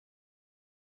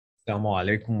Assalamu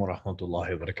alaikum wa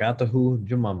rahmatullahi wa barakatuhu.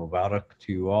 Jummah Mubarak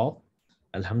to you all.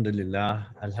 Alhamdulillah,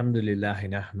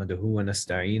 nahmaduhu wa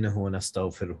nasta'inuhu wa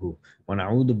nastaghfiruhu wa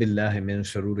na'udhu billahi min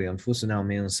shururi anfusina wa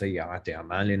min sayyiati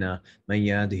a'malina man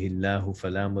yahdihillahu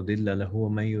fala mudilla lahu wa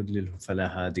man yudlilhu fala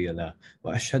hadiya lahu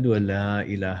wa ashhadu an la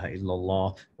ilaha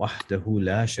illallah wahdahu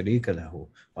la sharika lahu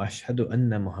wa ashhadu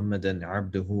anna Muhammadan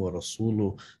abduhu wa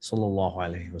rasuluhu sallallahu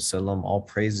alayhi wa sallam. All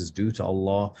praise is due to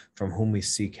Allah, from whom we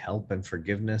seek help and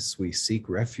forgiveness. We seek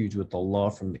refuge with Allah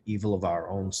from the evil of our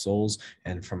own souls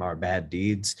and from our bad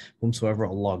deeds. Whomsoever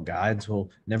Allah guides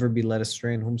will never be led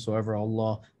astray, and whomsoever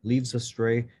Allah leaves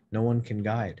astray, no one can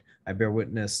guide. I bear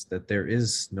witness that there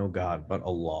is no God but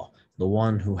Allah, the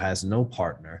one who has no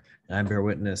partner, and I bear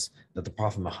witness that the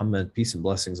Prophet Muhammad, peace and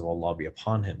blessings of Allah be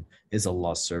upon him, is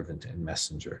Allah's servant and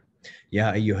messenger.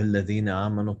 يا أيها الذين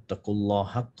آمنوا اتقوا الله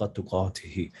حق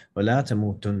تقاته ولا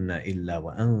تموتن إلا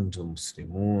وأنتم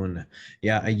مسلمون.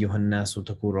 يا أيها الناس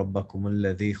اتقوا ربكم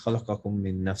الذي خلقكم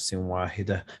من نفس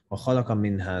واحدة وخلق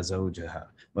منها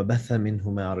زوجها وبث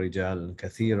منهما رجالا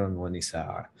كثيرا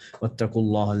ونساء واتقوا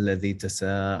الله الذي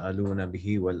تساءلون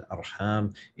به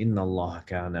والأرحام إن الله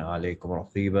كان عليكم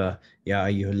رقيبا. يا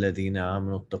أيها الذين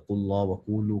آمنوا اتقوا الله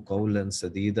وقولوا قولا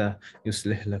سديدا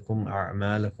يصلح لكم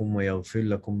أعمالكم ويغفر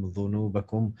لكم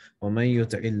ذنوبكم ومن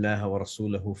يطع الله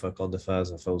ورسوله فقد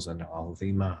فاز فوزا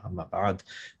عظيما. أما بعد,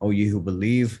 O ye who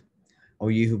believe, O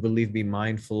ye who believe, be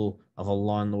mindful of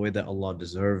Allah in the way that Allah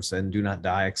deserves, and do not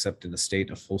die except in a state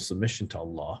of full submission to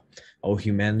Allah. O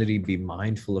humanity, be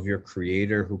mindful of your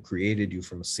Creator, who created you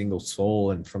from a single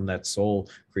soul, and from that soul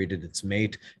created its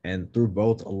mate, and through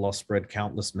both Allah spread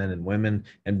countless men and women.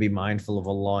 And be mindful of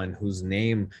Allah, in whose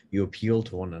name you appeal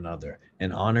to one another,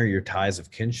 and honor your ties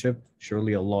of kinship.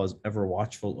 Surely Allah is ever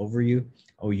watchful over you.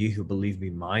 O ye who believe, be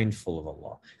mindful of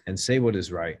Allah and say what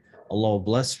is right. Allah will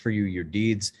bless for you your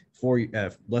deeds,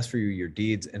 bless for you your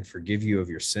deeds and forgive you of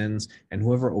your sins. And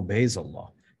whoever obeys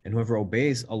Allah and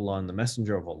the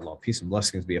Messenger of Allah, peace and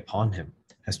blessings be upon him,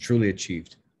 has truly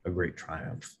achieved a great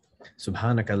triumph.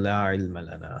 سبحانك لا علم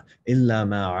لنا إلا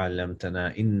ما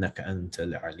علمتنا إنك أنت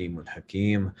العليم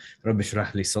الحكيم. رب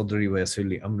اشرح لي صدري ويسر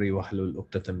لي أمري واحلل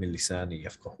عقدة من لساني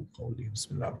يفقهوا قولي.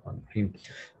 بسم الله الرحمن الرحيم.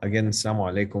 Again,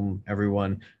 assalamu alaikum,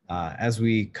 everyone. As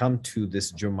we come to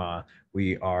this Jummah,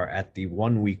 we are at the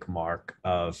 1 week mark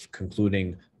of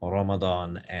concluding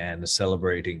Ramadan and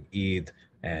celebrating Eid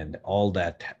and all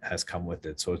that has come with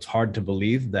it. So it's hard to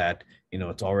believe that,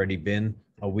 it's already been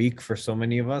a week for so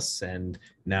many of us, and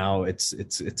now it's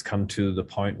come to the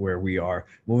point where we are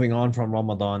moving on from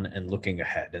Ramadan and looking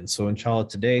ahead. And so inshallah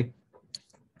today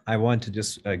I want to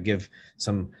just give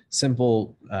some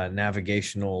simple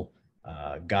navigational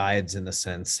guides, in a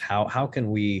sense. How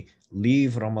can we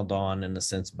leave Ramadan, in a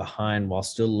sense, behind while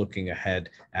still looking ahead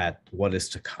at what is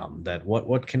to come? That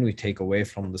what can we take away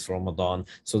from this Ramadan,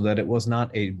 so that it was not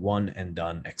a one and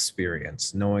done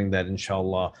experience, knowing that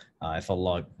inshallah, if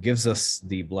Allah gives us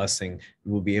the blessing,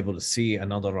 we will be able to see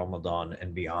another Ramadan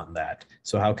and beyond that.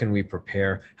 So how can we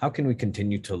prepare? How can we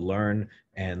continue to learn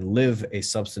and live a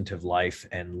substantive life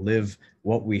and live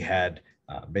what we had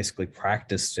basically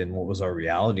practiced in what was our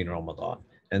reality in Ramadan?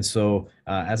 And so,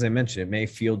 as I mentioned, it may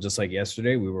feel just like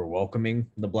yesterday. We were welcoming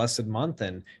the blessed month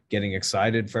and getting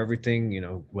excited for everything,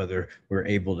 whether we're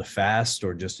able to fast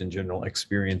or just in general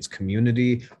experience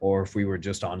community, or if we were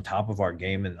just on top of our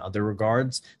game in other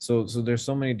regards. So there's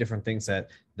so many different things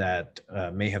that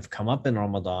may have come up in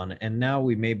Ramadan. And now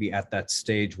we may be at that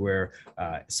stage where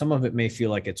some of it may feel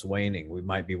like it's waning. We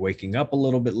might be waking up a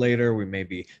little bit later. We may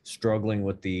be struggling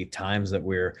with the times that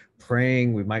we're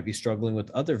praying. We might be struggling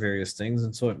with other various things.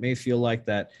 And so it may feel like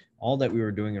that all that we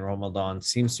were doing in Ramadan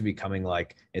seems to be coming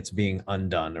like it's being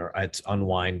undone, or it's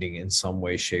unwinding in some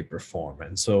way, shape, or form.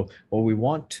 And so what we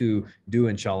want to do,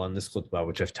 inshallah, in this khutbah,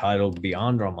 which I've titled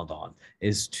Beyond Ramadan,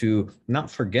 is to not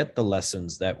forget the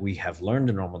lessons that we have learned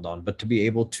in Ramadan, but to be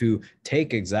able to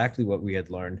take exactly what we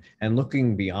had learned and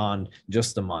looking beyond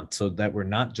just the month, so that we're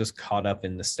not just caught up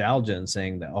in nostalgia and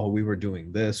saying that, oh, we were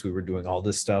doing this, we were doing all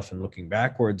this stuff, and looking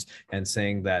backwards and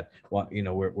saying that, well,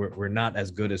 we're not as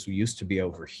good as we used to be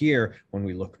over here when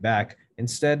we look back.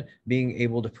 Instead, being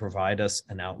able to provide us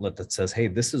an outlet that says, hey,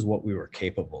 this is what we were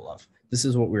capable of. This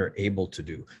is what we were able to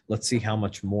do. Let's see how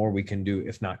much more we can do,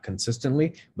 if not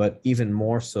consistently, but even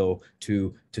more so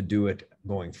to do it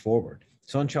going forward.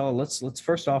 So inshallah, let's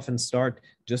first off and start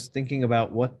just thinking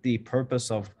about what the purpose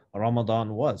of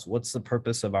Ramadan was. What's the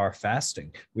purpose of our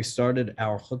fasting? We started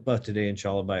our khutbah today,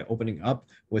 inshallah, by opening up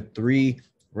with 3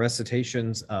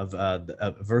 recitations of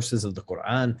verses of the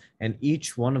Quran, and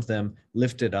each one of them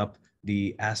lifted up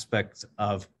the aspect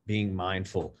of being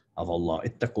mindful of Allah.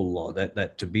 Ittaqullah,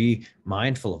 that to be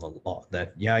mindful of Allah.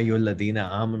 That Ya ayyuhalladhina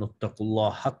amanu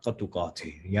ittaqullah haqqa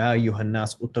tuqatih. Ya ayyuhan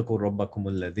nas uttaqu rabbakum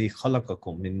alladhi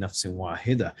khalaqakum min nafsin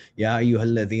wahida. Ya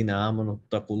ayyuhalladhina amanu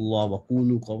ittaqullah wa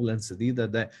qulu qawlan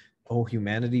sadida. That, oh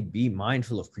humanity, be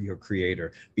mindful of your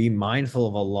creator, be mindful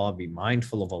of Allah, be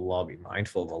mindful of Allah, be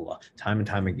mindful of Allah, time and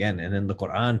time again. And in the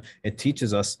Quran, it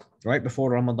teaches us right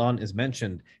before Ramadan is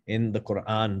mentioned in the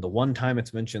Quran, the one time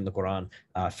it's mentioned in the Quran,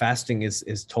 fasting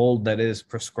is told that it is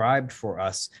prescribed for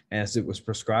us as it was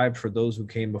prescribed for those who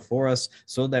came before us,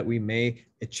 so that we may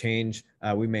change,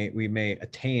 we may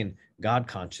attain God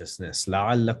consciousness,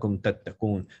 لَعَلَّكُمْ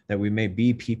تَتَّقُونَ, that we may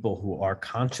be people who are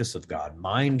conscious of God,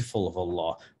 mindful of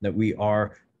Allah, that we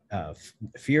are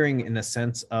fearing in a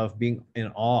sense of being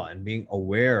in awe and being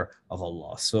aware of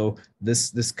Allah. So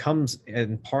this comes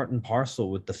in part and parcel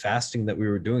with the fasting that we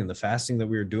were doing. The fasting that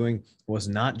we were doing was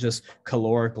not just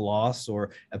caloric loss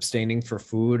or abstaining for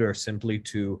food or simply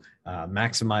to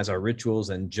maximize our rituals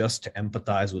and just to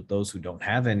empathize with those who don't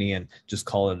have any and just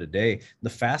call it a day. The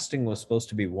fasting was supposed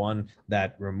to be one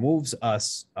that removes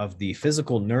us of the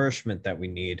physical nourishment that we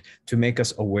need to make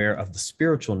us aware of the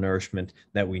spiritual nourishment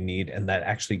that we need, and that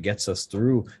actually gets us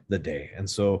through the day. And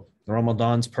so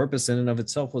Ramadan's purpose in and of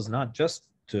itself was not just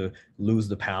to lose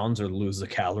the pounds or lose the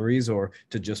calories or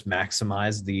to just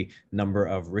maximize the number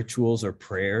of rituals or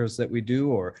prayers that we do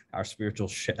or our spiritual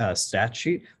stat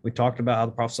sheet. We talked about how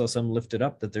the Prophet ﷺ lifted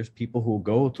up that there's people who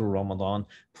go through Ramadan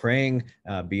praying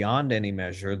beyond any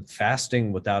measure,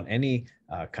 fasting without any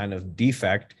kind of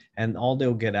defect, and all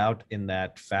they'll get out in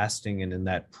that fasting and in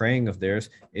that praying of theirs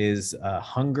is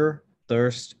hunger,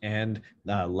 thirst, and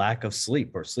lack of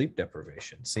sleep or sleep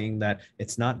deprivation, seeing that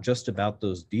it's not just about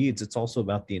those deeds, it's also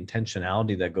about the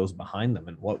intentionality that goes behind them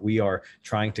and what we are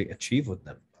trying to achieve with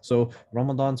them. So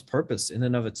Ramadan's purpose in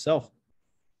and of itself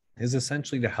is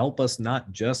essentially to help us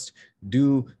not just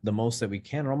do the most that we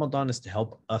can. Ramadan is to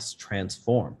help us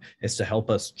transform. It's to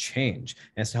help us change.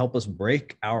 And it's to help us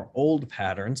break our old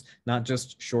patterns, not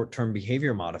just short-term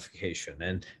behavior modification.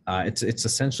 And it's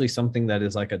essentially something that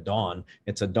is like a dawn.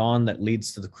 It's a dawn that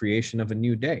leads to the creation of a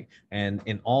new day. And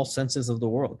in all senses of the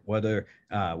world, whether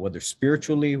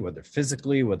spiritually, whether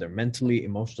physically, whether mentally,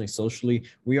 emotionally, socially,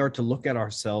 we are to look at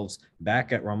ourselves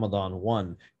back at Ramadan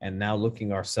 1 and now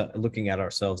looking at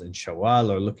ourselves in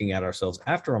Shawwal or looking at ourselves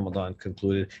after Ramadan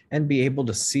concluded and be able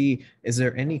to see, is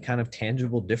there any kind of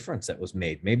tangible difference that was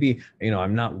made? Maybe,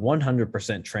 I'm not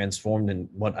 100% transformed in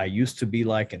what I used to be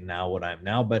like and now what I'm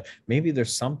now, but maybe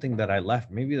there's something that I left.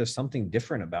 Maybe there's something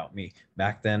different about me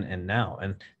back then and now.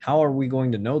 And how are we going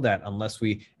to know that unless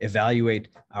we evaluate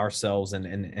ourselves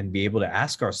and be able to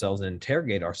ask ourselves and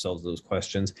interrogate ourselves those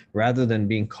questions rather than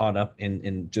being caught up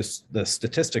in just the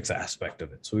statistics aspect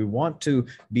of it? So we want to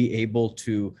be able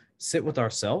to sit with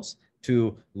ourselves,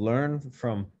 to learn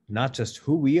from not just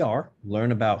who we are,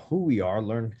 learn about who we are,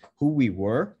 learn who we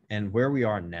were and where we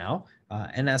are now.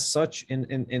 And as such,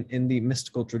 in the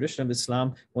mystical tradition of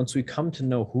Islam, once we come to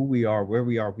know who we are, where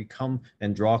we are, we come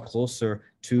and draw closer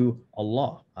to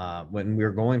Allah. When we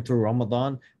were going through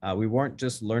Ramadan, we weren't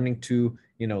just learning to,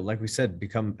 like we said,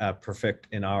 become perfect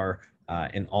in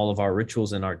all of our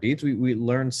rituals and our deeds. We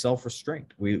learn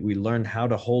self-restraint. We learn how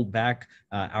to hold back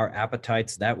our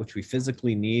appetites, that which we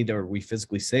physically need or we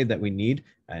physically say that we need,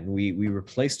 and we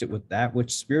replaced it with that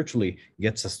which spiritually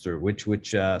gets us through, which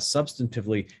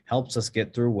substantively helps us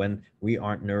get through when we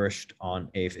aren't nourished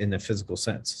in a physical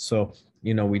sense. So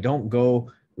we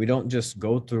don't just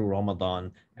go through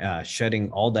Ramadan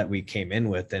shedding all that we came in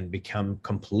with and become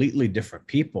completely different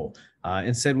people.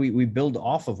 Instead, we build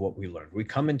off of what we learned. We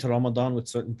come into Ramadan with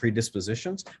certain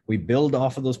predispositions. We build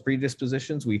off of those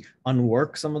predispositions. We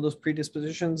unwork some of those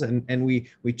predispositions, and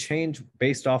we change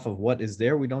based off of what is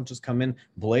there. We don't just come in,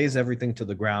 blaze everything to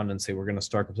the ground and say we're going to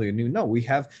start completely new. No, we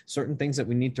have certain things that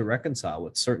we need to reconcile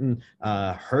with, certain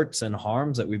hurts and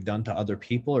harms that we've done to other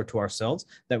people or to ourselves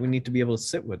that we need to be able to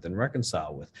sit with and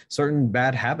reconcile with, certain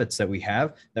bad habits that we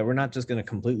have that we're not just going to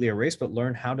completely erase, but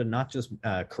learn how to not just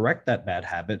correct that bad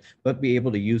habit, but be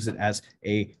able to use it as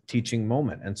a teaching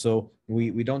moment. And so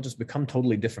we don't just become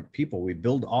totally different people. We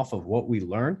build off of what we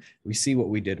learn. We see what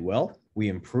we did well, we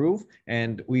improve,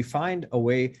 and we find a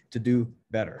way to do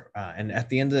better. And at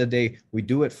the end of the day, we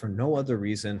do it for no other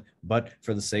reason but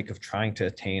for the sake of trying to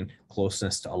attain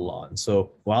closeness to Allah. And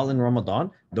so while in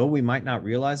Ramadan, though we might not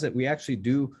realize it, we actually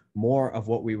do more of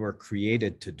what we were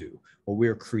created to do. What we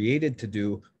were created to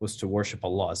do was to worship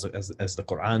Allah. As the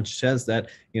Quran says that,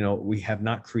 we have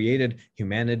not created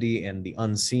humanity and the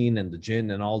unseen and the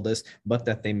jinn and all this, but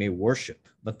that they may worship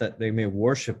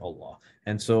Allah.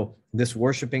 And so This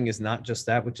worshiping is not just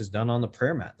that which is done on the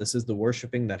prayer mat. This is the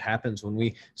worshiping that happens when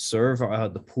we serve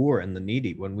the poor and the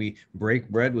needy, when we break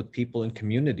bread with people in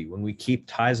community, when we keep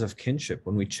ties of kinship,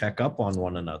 when we check up on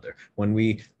one another, when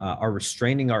we are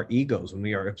restraining our egos, when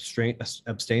we are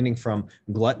abstaining from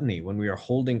gluttony, when we are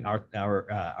holding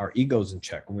our egos in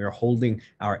check, when we are holding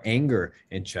our anger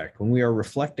in check, when we are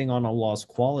reflecting on Allah's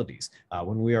qualities,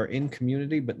 when we are in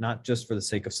community, but not just for the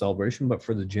sake of celebration, but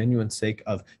for the genuine sake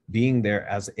of being there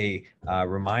as a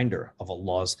reminder of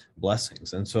Allah's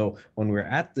blessings. And so when we're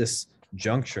at this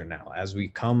juncture now, as we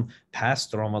come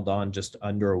past Ramadan, just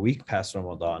under a week past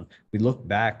Ramadan, we look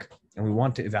back and we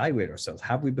want to evaluate ourselves.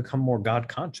 Have we become more God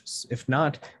conscious? If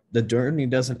not, the journey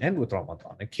doesn't end with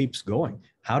Ramadan. It keeps going.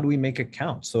 How do we make it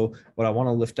count? So what I want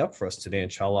to lift up for us today,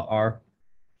 inshallah, are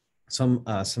some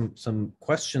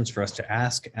questions for us to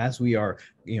ask as we are,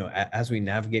 as we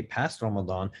navigate past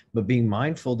Ramadan, but being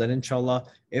mindful that inshallah,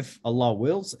 if Allah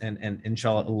wills and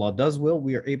inshallah Allah does will,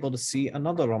 we are able to see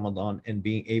another Ramadan and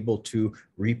being able to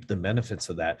reap the benefits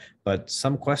of that. But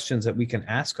some questions that we can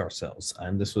ask ourselves,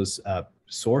 and this was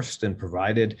sourced and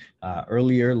provided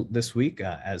earlier this week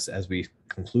as we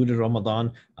concluded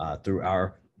Ramadan through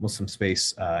our Muslim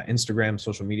Space Instagram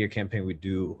social media campaign. We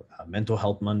do mental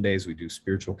health Mondays, we do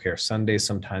spiritual care Sundays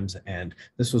sometimes, and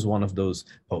this was one of those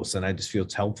posts. And I just feel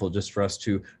it's helpful just for us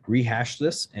to rehash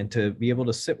this and to be able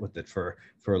to sit with it for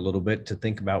a little bit, to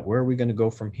think about where are we going to go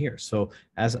from here. So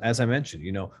as I mentioned,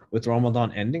 with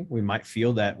Ramadan ending, we might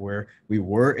feel that we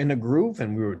were in a groove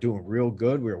and we were doing real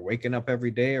good. We were waking up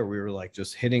every day, or we were like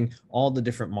just hitting all the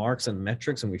different marks and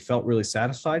metrics, and we felt really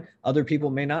satisfied. Other people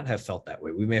may not have felt that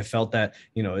way. We may have felt that,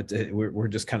 we're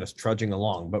just kind of trudging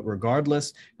along. But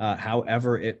regardless,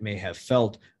 however it may have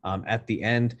felt, at the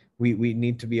end, we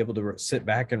need to be able to sit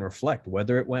back and reflect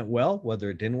whether it went well,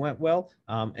 whether it didn't went well,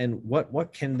 and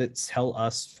what can that tell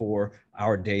us for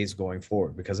our days going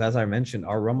forward. Because as I mentioned,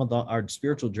 our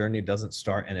spiritual journey doesn't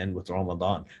start and end with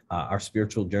Ramadan. Our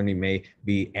spiritual journey may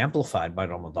be amplified by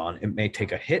Ramadan. It may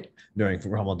take a hit during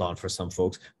Ramadan for some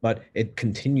folks, but it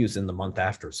continues in the month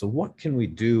after. So what can we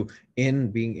do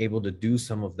in being able to do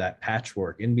some of that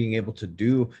patchwork, in being able to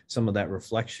do some of that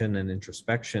reflection and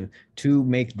introspection to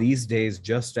make these days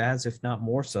just as, if not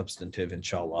more substantive,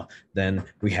 inshallah, than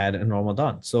we had in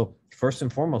Ramadan? So first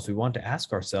and foremost, we want to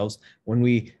ask ourselves, when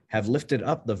we have lifted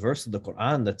up the verse of the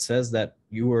Quran that says that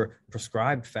you were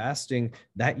prescribed fasting,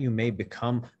 that you may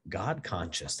become God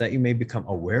conscious, that you may become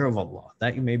aware of Allah,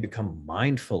 that you may become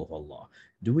mindful of Allah.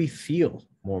 Do we feel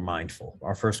more mindful?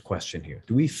 Our first question here.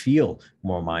 Do we feel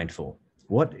more mindful?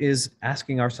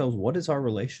 Asking ourselves, what is our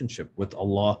relationship with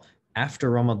Allah after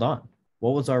Ramadan?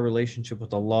 What was our relationship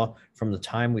with Allah from the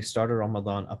time we started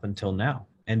Ramadan up until now?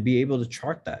 And be able to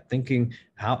chart that, thinking,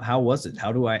 how was it?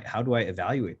 How do I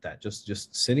evaluate that?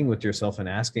 Just sitting with yourself and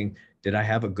asking, did I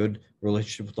have a good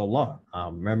relationship with Allah?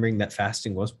 Remembering that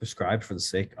fasting was prescribed for the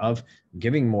sake of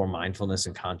giving more mindfulness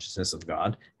and consciousness of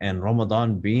God. And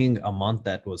Ramadan being a month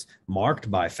that was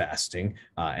marked by fasting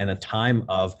and a time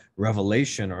of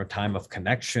revelation, or a time of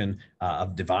connection,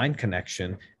 of divine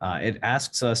connection, it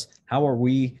asks us,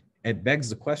 it begs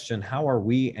the question, how are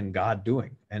we and God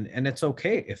doing? And it's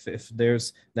okay if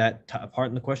there's that part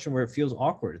in the question where it feels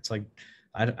awkward. It's like,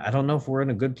 I don't know if we're in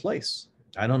a good place.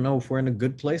 I don't know if we're in a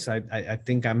good place. I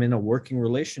think I'm in a working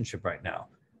relationship right now.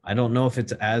 I don't know if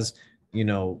it's as,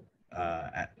 if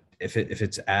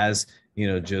it's as,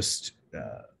 just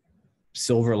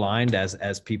silver lined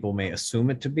as people may assume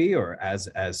it to be, or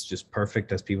as just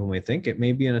perfect as people may think. It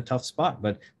may be in a tough spot,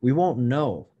 but we won't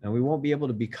know, and we won't be able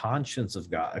to be conscious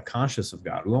of God.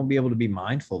 We won't be able to be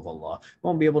mindful of Allah. We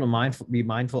won't be able to be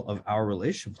mindful of our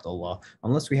relationship with Allah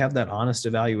unless we have that honest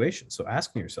evaluation. So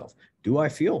asking yourself, do I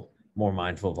feel more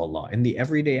mindful of Allah in the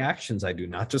everyday actions I do,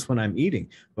 not just when I'm eating,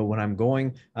 but when I'm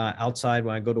going outside,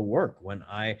 when I go to work, when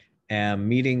I am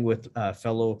meeting with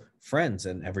fellow friends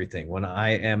and everything, when I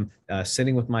am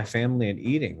sitting with my family and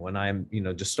eating, when I'm,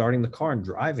 just starting the car and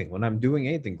driving, when I'm doing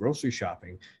anything, grocery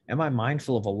shopping, am I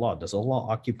mindful of Allah? Does Allah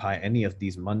occupy any of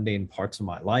these mundane parts of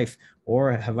my life,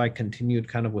 or have I continued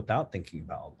kind of without thinking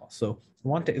about Allah? So I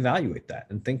want to evaluate that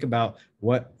and think about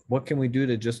what can we do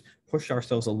to just push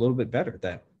ourselves a little bit better.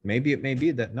 That maybe it may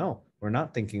be that no, we're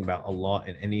not thinking about Allah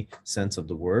in any sense of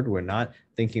the word. We're not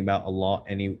thinking about Allah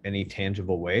any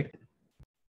tangible way.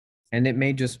 And it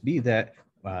may just be that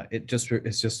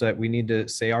it's just that we need to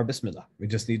say our Bismillah. We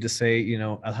just need to say,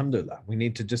 Alhamdulillah. We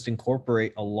need to just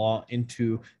incorporate Allah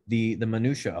into the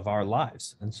minutia of our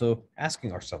lives. And so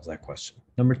asking ourselves that question.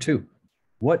 Number two,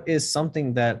 what is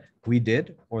something that we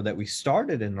did or that we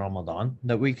started in Ramadan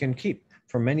that we can keep?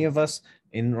 For many of us,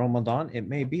 In Ramadan, it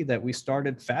may be that we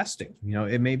started fasting.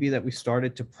 It may be that we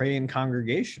started to pray in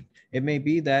congregation. It may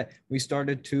be that we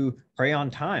started to pray on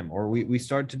time, or we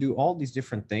started to do all these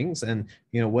different things. And,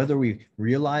 whether we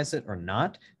realize it or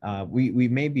not, we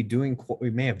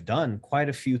may have done quite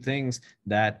a few things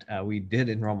that we did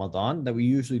in Ramadan that we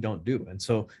usually don't do. And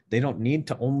so they don't need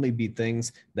to only be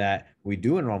things that we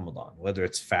do in Ramadan, whether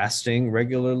it's fasting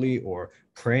regularly or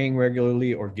praying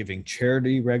regularly or giving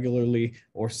charity regularly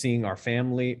or seeing our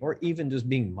family or even just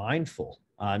being mindful.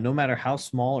 No matter how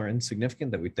small or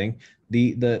insignificant that we think,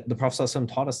 the Prophet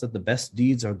ﷺ taught us that the best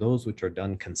deeds are those which are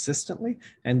done consistently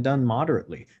and done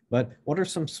moderately. But what are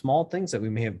some small things that we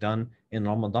may have done in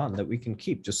Ramadan that we can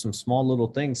keep? Just some small little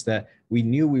things that we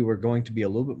knew we were going to be a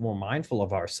little bit more mindful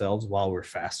of ourselves while we're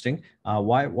fasting.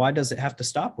 Why does it have to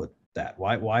stop with that?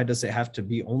 Why does it have to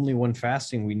be only when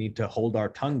fasting we need to hold our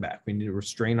tongue back? We need to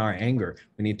restrain our anger.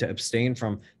 We need to abstain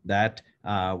from that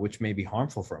which may be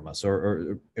harmful from us,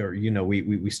 or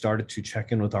we started to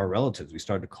check in with our relatives. We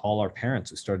started to call our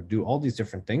parents. We started to do all these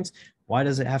different things. Why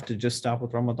does it have to just stop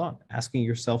with Ramadan? Asking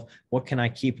yourself, what can I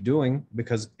keep doing?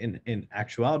 Because in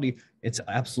actuality, it's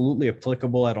absolutely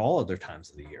applicable at all other times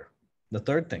of the year. The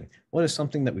third thing, what is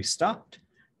something that we stopped?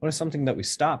 What is something that we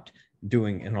stopped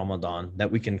doing in Ramadan that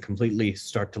we can completely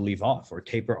start to leave off or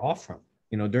taper off from?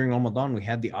 During Ramadan, we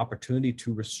had the opportunity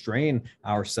to restrain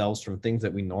ourselves from things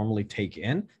that we normally take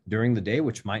in during the day,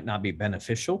 which might not be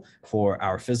beneficial for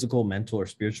our physical, mental, or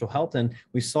spiritual health. And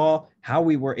we saw how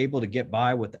we were able to get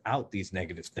by without these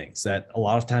negative things that a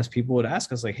lot of times people would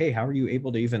ask us, like, hey, how are you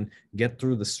able to even get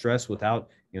through the stress without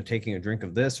taking a drink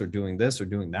of this or doing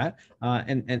that,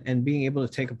 and being able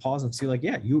to take a pause and see, like,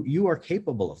 yeah, you are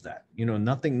capable of that.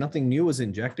 Nothing new was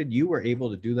injected. You were able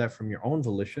to do that from your own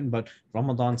volition, but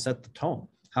Ramadan set the tone.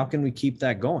 How can we keep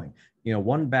that going?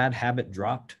 One bad habit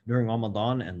dropped during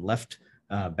Ramadan and left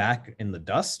back in the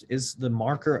dust is the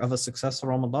marker of a successful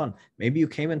Ramadan. Maybe you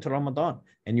came into Ramadan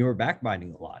and you were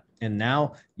backbiting a lot, and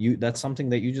now that's something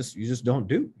that you just don't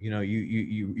do.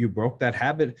 You broke that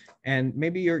habit, and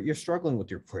maybe you're struggling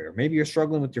with your prayer, maybe you're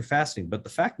struggling with your fasting, but the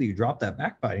fact that you dropped that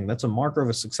backbiting, that's a marker of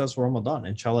a successful Ramadan.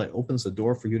 Inshallah, it opens the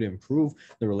door for you to improve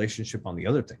the relationship on the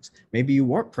other things. Maybe you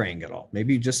weren't praying at all.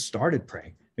 Maybe you just started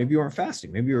praying. Maybe you weren't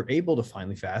fasting. Maybe you were able to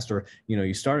finally fast, or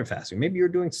you started fasting. Maybe you're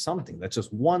doing something that's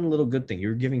just one little good thing.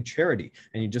 You're giving charity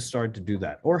and you just started to do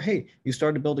that. Or hey, you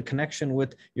started to build a connection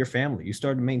with your family. You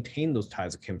started to maintain those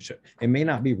ties of kinship. It may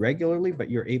not be regularly, but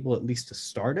you're able at least to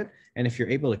start it. And if you're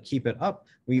able to keep it up,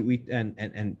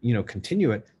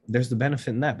 continue it, there's the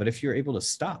benefit in that. But if you're able to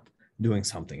stop doing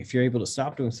something, if you're able to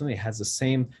stop doing something, it has the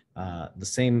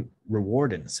same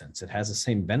reward in a sense. It has the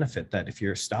same benefit that if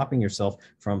you're stopping yourself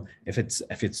from, if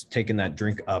it's taking that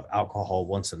drink of alcohol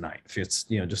once a night, if it's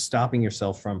just stopping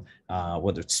yourself from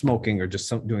whether it's smoking or just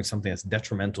doing something that's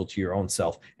detrimental to your own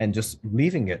self and just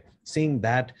leaving it, seeing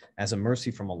that as a mercy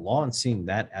from Allah and seeing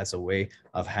that as a way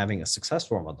of having a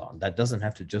successful Ramadan that doesn't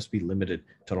have to just be limited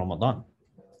to Ramadan.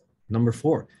 Number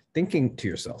 4, thinking to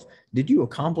yourself, did you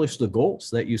accomplish the goals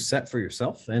that you set for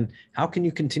yourself, and how can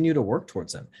you continue to work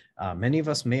towards them? Many of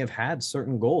us may have had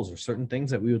certain goals or certain things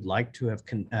that we would like to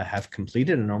have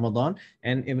completed in Ramadan,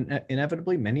 and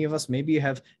inevitably, many of us maybe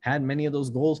have had many of those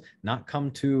goals not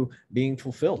come to being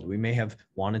fulfilled. We may have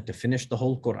wanted to finish the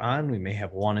whole Quran. We may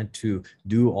have wanted to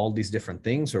do all these different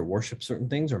things, or worship certain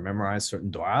things, or memorize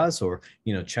certain du'as, or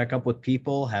check up with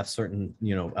people, have certain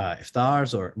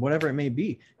iftars, or whatever it may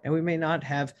be, and we may not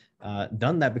have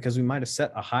done that because we might have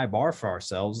set a high bar for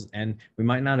ourselves, and we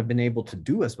might not have been able to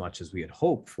do as much as we had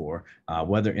hoped for,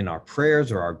 whether in our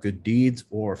prayers or our good deeds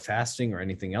or fasting or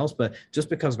anything else. But just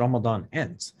because Ramadan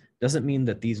ends doesn't mean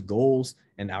that these goals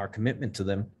and our commitment to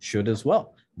them should as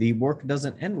well. The work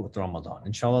doesn't end with Ramadan.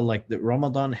 Inshallah, like the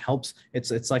Ramadan helps,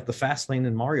 it's like the fast lane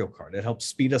in Mario Kart. It helps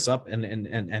speed us up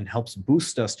and helps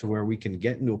boost us to where we can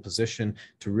get into a position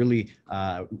to really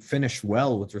finish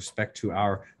well with respect to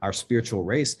our spiritual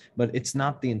race. But it's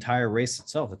not the entire race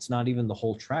itself. It's not even the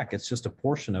whole track. It's just a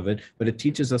portion of it. But it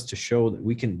teaches us to show that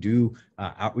we can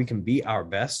we can be our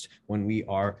best when we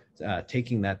are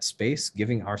taking that space,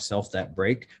 giving ourselves that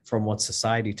break from what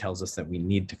society tells us that we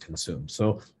need to consume.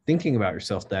 So thinking about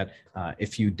yourself that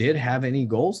if you did have any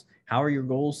goals, how are your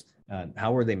goals?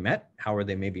 How are they met? How are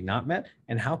they maybe not met?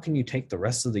 And how can you take the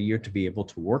rest of the year to be able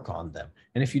to work on them?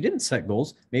 And if you didn't set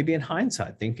goals, maybe in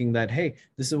hindsight, thinking that, hey,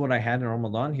 this is what I had in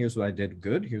Ramadan. Here's what I did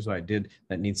good. Here's what I did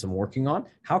that needs some working on.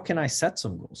 How can I set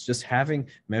some goals? Just having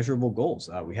measurable goals.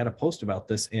 We had a post about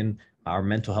this in our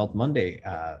Mental Health Monday,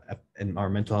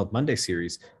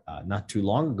 series not too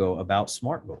long ago about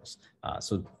SMART goals.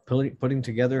 So putting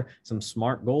together some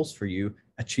SMART goals for you,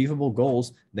 achievable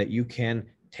goals that you can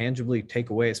tangibly take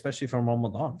away, especially from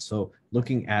Ramadan. So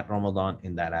looking at Ramadan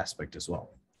in that aspect as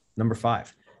well. Number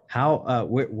 5,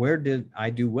 where did I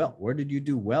do well? Where did you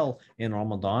do well in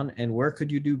Ramadan, and where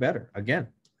could you do better? Again,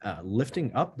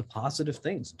 lifting up the positive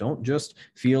things. Don't just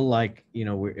feel like,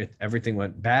 everything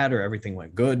went bad or everything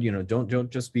went good. Don't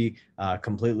just be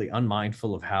completely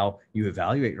unmindful of how you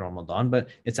evaluate Ramadan, but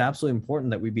it's absolutely important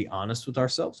that we be honest with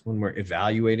ourselves when we're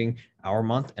evaluating our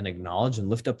month and acknowledge and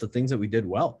lift up the things that we did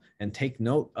well and take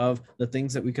note of the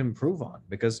things that we can improve on,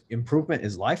 because improvement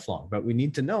is lifelong. But we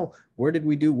need to know, where did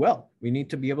we do well? We need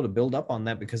to be able to build up on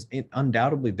that, because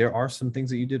undoubtedly there are some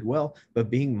things that you did well, but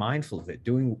being mindful of it,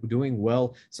 doing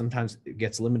well, sometimes it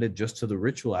gets limited just to the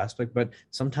ritual aspect, but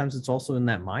sometimes it's also in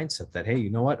that mindset that, hey,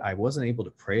 you know what? I wasn't able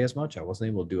to pray as much. I wasn't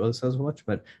able to do this as much,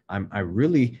 but I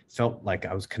really felt like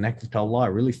I was connected to Allah. I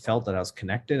really felt that I was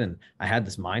connected, and I had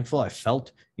this mindful. I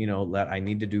felt, that I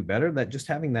need to do better. That just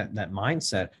having that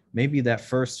mindset, maybe that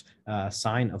first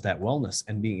sign of that wellness,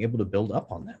 and being able to build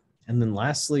up on that. And then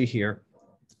lastly here,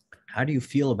 how do you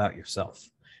feel about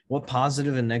yourself? What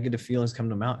positive and negative feelings come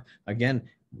to mind? Again,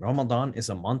 Ramadan is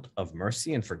a month of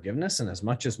mercy and forgiveness. And as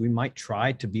much as we might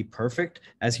try to be perfect,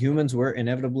 as humans, we're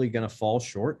inevitably going to fall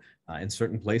short in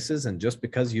certain places. And just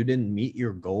because you didn't meet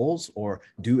your goals or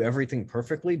do everything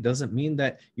perfectly doesn't mean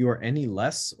that you are any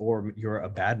less or you're a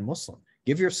bad Muslim.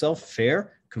 Give yourself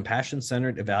fair,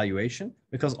 compassion-centered evaluation,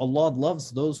 because Allah loves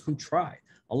those who try.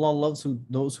 Allah loves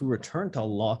those who return to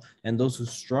Allah and those who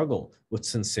struggle with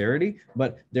sincerity,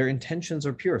 but their intentions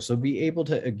are pure. So be able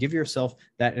to give yourself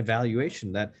that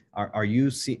evaluation, that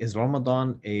is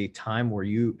Ramadan a time where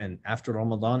and after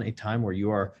Ramadan, a time where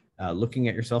you are looking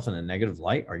at yourself in a negative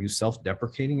light? Are you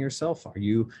self-deprecating yourself? Are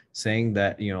you saying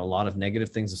that, a lot of negative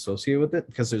things associated with it?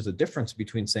 Because there's a difference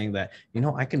between saying that,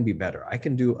 I can be better. I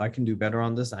can do better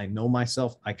on this. I know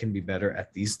myself. I can be better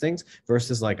at these things,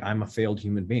 versus like, I'm a failed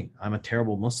human being. I'm a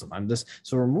terrible Muslim. I'm this.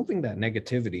 So removing that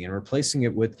negativity and replacing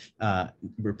it with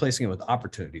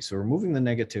opportunity. So removing the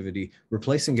negativity,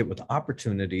 replacing it with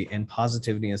opportunity and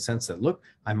positivity, in a sense that, look,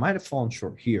 I might have fallen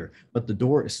short here, but the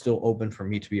door is still open for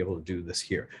me to be able to do this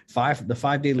here. The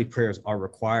 5 daily prayers are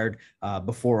required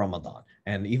before Ramadan,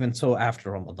 and even so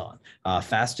after Ramadan.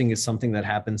 Fasting is something that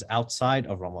happens outside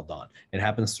of Ramadan. It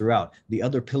happens throughout. The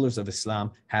other pillars of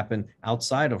Islam happen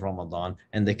outside of Ramadan,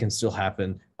 and they can still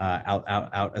happen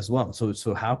out as well.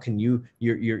 So how can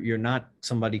you're not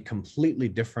somebody completely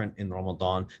different in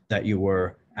Ramadan that you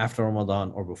were after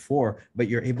Ramadan or before, but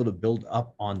you're able to build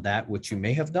up on that which you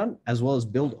may have done, as well as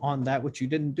build on that which you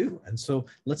didn't do. And so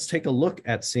let's take a look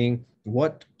at seeing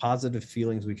what positive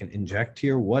feelings we can inject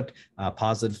here, what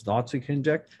positive thoughts we can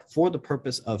inject for the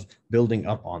purpose of building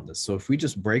up on this. So if we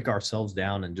just break ourselves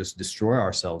down and just destroy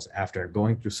ourselves after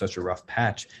going through such a rough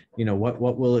patch, what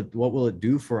will it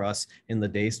do for us in the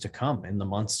days to come, in the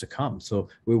months to come? So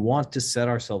we want to set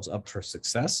ourselves up for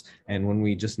success. And when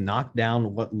we just knock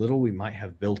down what little we might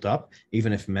have built up,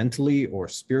 even if mentally or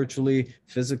spiritually,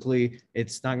 physically,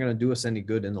 it's not going to do us any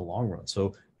good in the long run.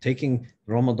 So taking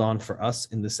Ramadan for us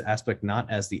in this aspect, not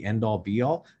as the end all be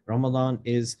all. Ramadan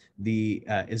is the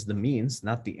means,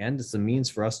 not the end. It's the means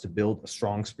for us to build a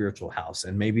strong spiritual house.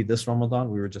 And maybe this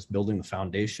Ramadan, we were just building the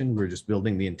foundation. We were just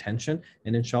building the intention.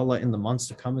 And inshallah, in the months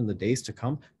to come, in the days to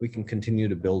come, we can continue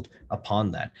to build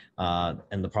upon that.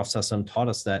 And the Prophet ﷺ taught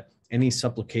us that any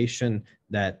supplication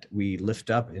that we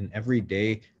lift up in every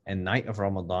day and night of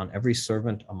Ramadan, every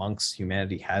servant amongst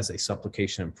humanity has a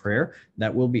supplication and prayer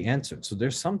that will be answered. So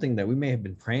there's something that we may have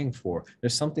been praying for.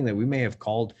 There's something that we may have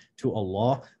called to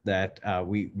Allah that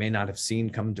we may not have seen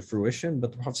come to fruition,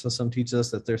 but the Prophet ﷺ teaches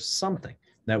us that there's something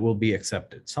that will be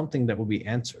accepted, something that will be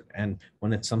answered. And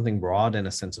when it's something broad in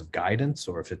a sense of guidance,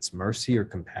 or if it's mercy or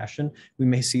compassion, we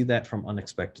may see that from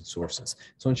unexpected sources.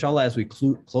 So inshallah, as we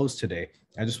close today,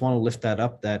 I just want to lift that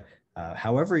up, that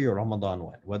however your Ramadan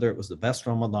went, whether it was the best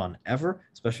Ramadan ever,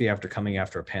 especially after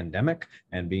a pandemic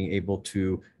and being able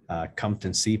to come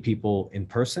and see people in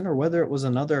person, or whether it was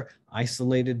another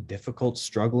isolated, difficult,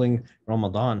 struggling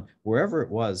Ramadan, wherever it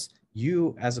was,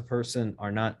 you as a person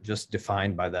are not just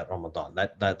defined by that Ramadan.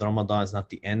 That Ramadan is not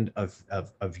the end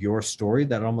of your story.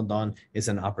 That Ramadan is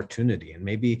an opportunity. And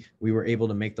maybe we were able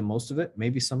to make the most of it.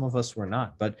 Maybe some of us were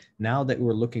not. But now that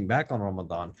we're looking back on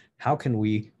Ramadan, how can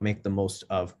we make the most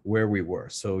of where we were?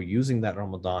 So using that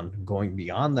Ramadan, going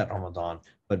beyond that Ramadan,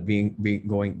 but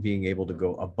being able to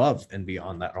go above and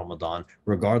beyond that Ramadan,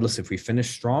 regardless if we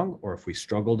finished strong or if we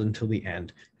struggled until the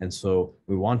end. And so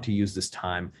we want to use this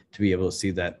time to be able to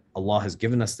see that Allah has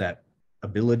given us that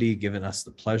ability, given us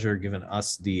the pleasure, given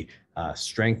us the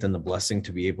strength and the blessing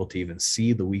to be able to even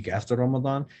see the week after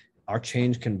Ramadan. our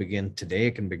change can begin today.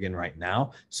 It can begin right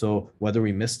now. So whether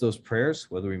we miss those prayers,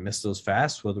 whether we miss those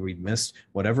fasts, whether we missed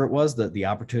whatever it was, the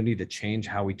opportunity to change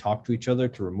how we talk to each other,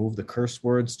 to remove the curse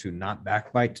words, to not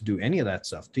backbite, to do any of that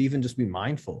stuff, to even just be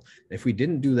mindful. If we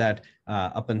didn't do that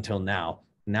up until now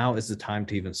is the time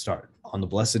to even start on the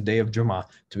blessed day of Jummah,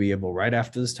 to be able right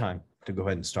after this time to go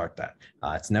ahead and start that.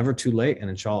 It's never too late. And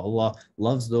inshallah, Allah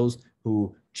loves those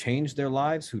who change their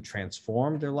lives, who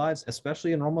transform their lives,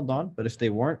 especially in Ramadan. But if they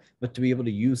weren't, but to be able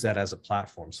to use that as a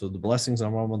platform. So the blessings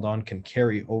on Ramadan can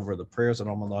carry over. The prayers on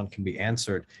Ramadan can be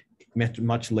answered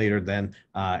much later than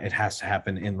it has to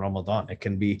happen in Ramadan. It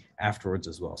can be afterwards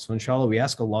as well. So inshallah, we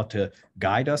ask Allah to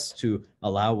guide us, to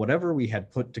allow whatever we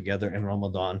had put together in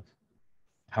Ramadan,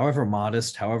 however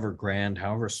modest, however grand,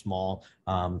 however small,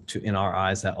 to in our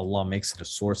eyes, that Allah makes it a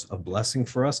source of blessing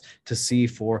for us to see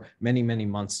for many, many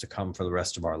months to come for the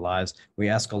rest of our lives. We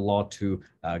ask Allah to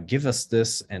give us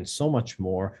this and so much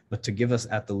more, but to give us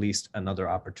at the least another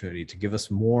opportunity, to give us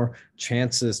more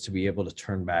chances to be able to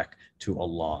turn back to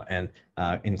Allah. And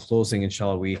in closing,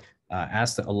 inshallah, we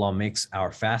ask that Allah makes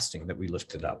our fasting, that we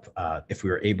lift it up if we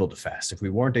were able to fast. If we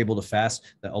weren't able to fast,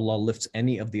 that Allah lifts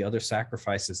any of the other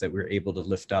sacrifices that we're able to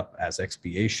lift up as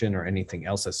expiation or anything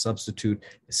else as substitute.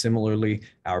 Similarly,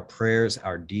 our prayers,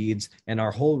 our deeds, and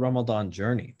our whole Ramadan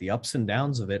journey, the ups and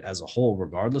downs of it as a whole,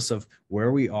 regardless of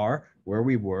where we are, where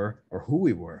we were, or who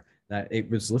we were, that it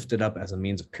was lifted up as a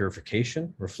means of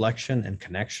purification, reflection, and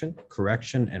connection,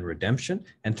 correction, and redemption,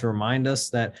 and to remind us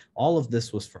that all of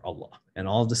this was for Allah, and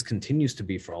all of this continues to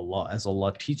be for Allah, as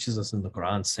Allah teaches us in the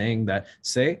Quran, saying that,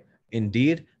 say,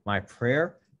 indeed, my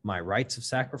prayer, my rites of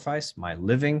sacrifice, my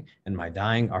living, and my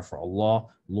dying are for Allah,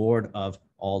 Lord of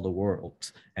all the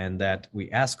worlds. And that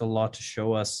we ask Allah to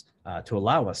show us, to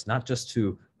allow us not just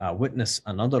to witness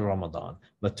another Ramadan,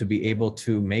 but to be able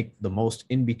to make the most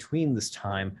in between this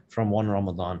time from one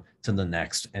Ramadan to the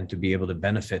next, and to be able to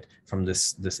benefit from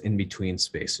this in between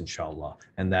space, inshallah.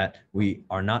 And that we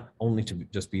are not only to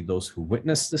just be those who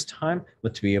witness this time,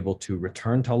 but to be able to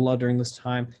return to Allah during this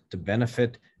time, to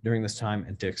benefit during this time,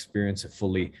 and to experience it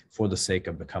fully for the sake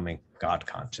of becoming God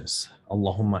conscious.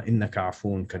 Allahumma innaka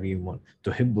afoon kareemun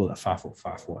tuhibbul afafu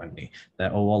fa'fu anni.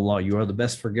 That, oh Allah, you are the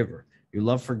best forgiver. You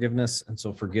love forgiveness, and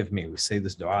so forgive me. We say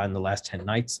this dua in the last 10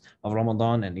 nights of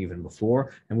Ramadan and even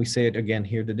before, and we say it again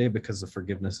here today because the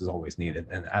forgiveness is always needed.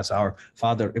 And as our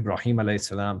father Ibrahim alayhi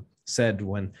salam said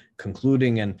when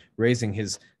concluding and raising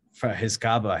his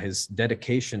Kaaba, his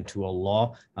dedication to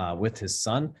Allah with his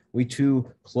son, we too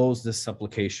close this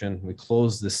supplication, we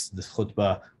close this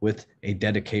khutbah with a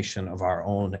dedication of our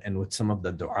own, and with some of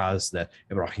the du'as that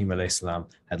Ibrahim alayhi salam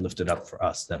had lifted up for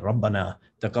us, that Rabbana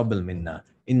taqabbal minna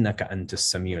innaka antas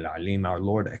samiul alim. Our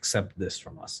Lord, accept this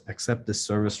from us, accept this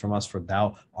service from us, for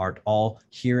thou art all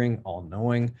hearing, all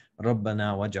knowing.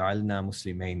 Rabbana waj'alna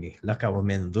muslimaini laka wa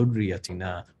min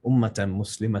dhurriyyatina ummatan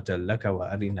muslimatan laka wa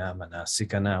arina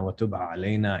manasikana wa tub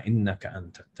alayna innaka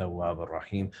antat tawwabur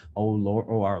rahim. O Lord,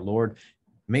 O our Lord,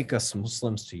 make us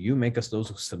Muslims to you, make us those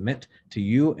who submit to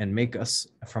you, and make us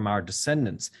from our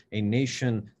descendants a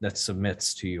nation that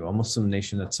submits to you, a Muslim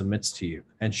nation that submits to you,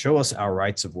 and show us our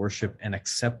rights of worship and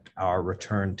accept our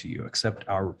return to you, accept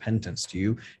our repentance to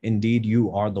you. Indeed,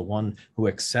 you are the one who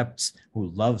accepts, who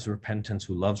loves repentance,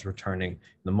 who loves returning,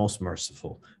 the most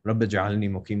merciful. Rabbi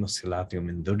ja'alni muqimus salati wa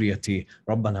min dhurriyyati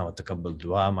Rabbana wa taqabbal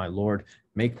du'a. My Lord,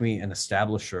 make me an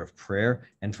establisher of prayer,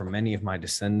 and for many of my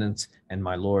descendants, and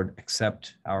my Lord,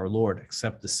 accept, our Lord,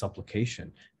 accept this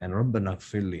supplication. And Rabbana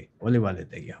gfirli wa li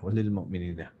walidayya wa lil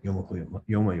mu'minina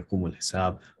yawma yaqumul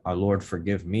hisab. Our Lord,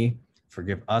 forgive me,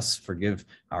 forgive us, forgive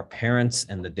our parents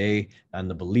and the day and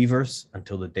the believers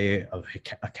until the day of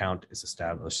account is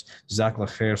established. Jazakallah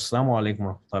khair. Assalamu alaikum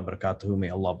wa rahmatullahi wa barakatuhu. May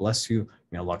Allah bless you.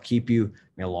 May Allah keep you.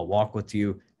 May Allah walk with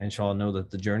you. Inshallah, know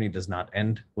that the journey does not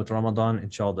end with Ramadan.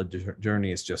 Inshallah, the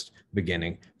journey is just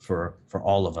beginning for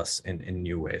all of us in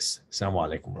new ways. Assalamu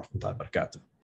alaikum wa rahmatullahi wa barakatuh.